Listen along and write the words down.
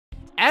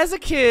As a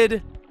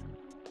kid,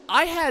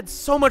 I had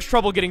so much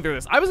trouble getting through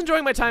this. I was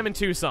enjoying my time in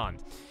Tucson,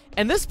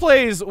 and this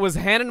place was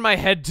handing my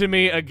head to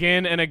me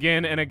again and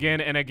again and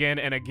again and again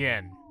and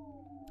again.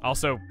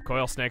 Also,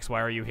 coil snakes, why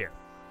are you here?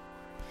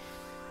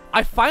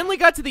 I finally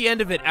got to the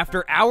end of it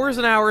after hours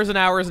and hours and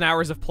hours and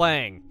hours of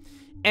playing,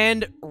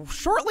 and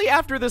shortly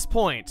after this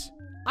point,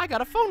 I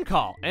got a phone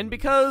call, and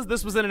because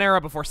this was in an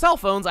era before cell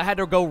phones, I had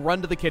to go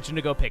run to the kitchen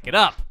to go pick it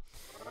up.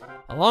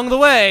 Along the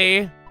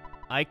way,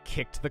 I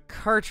kicked the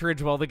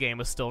cartridge while the game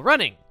was still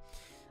running.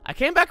 I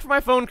came back from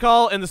my phone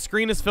call, and the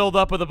screen is filled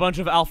up with a bunch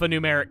of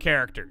alphanumeric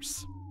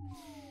characters.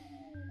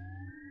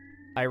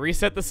 I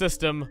reset the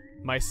system.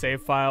 My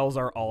save files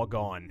are all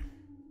gone.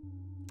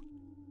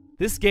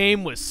 This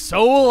game was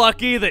so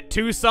lucky that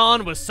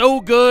Tucson was so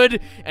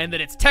good, and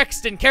that its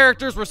text and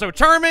characters were so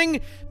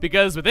charming,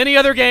 because with any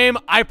other game,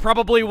 I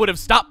probably would have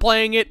stopped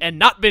playing it and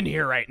not been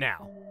here right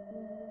now.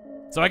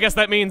 So I guess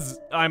that means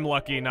I'm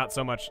lucky, not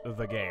so much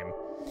the game.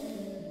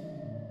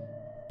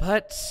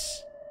 But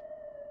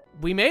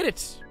we made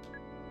it.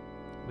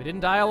 We didn't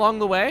die along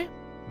the way,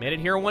 made it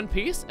here in one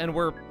piece, and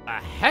we're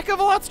a heck of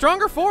a lot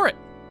stronger for it.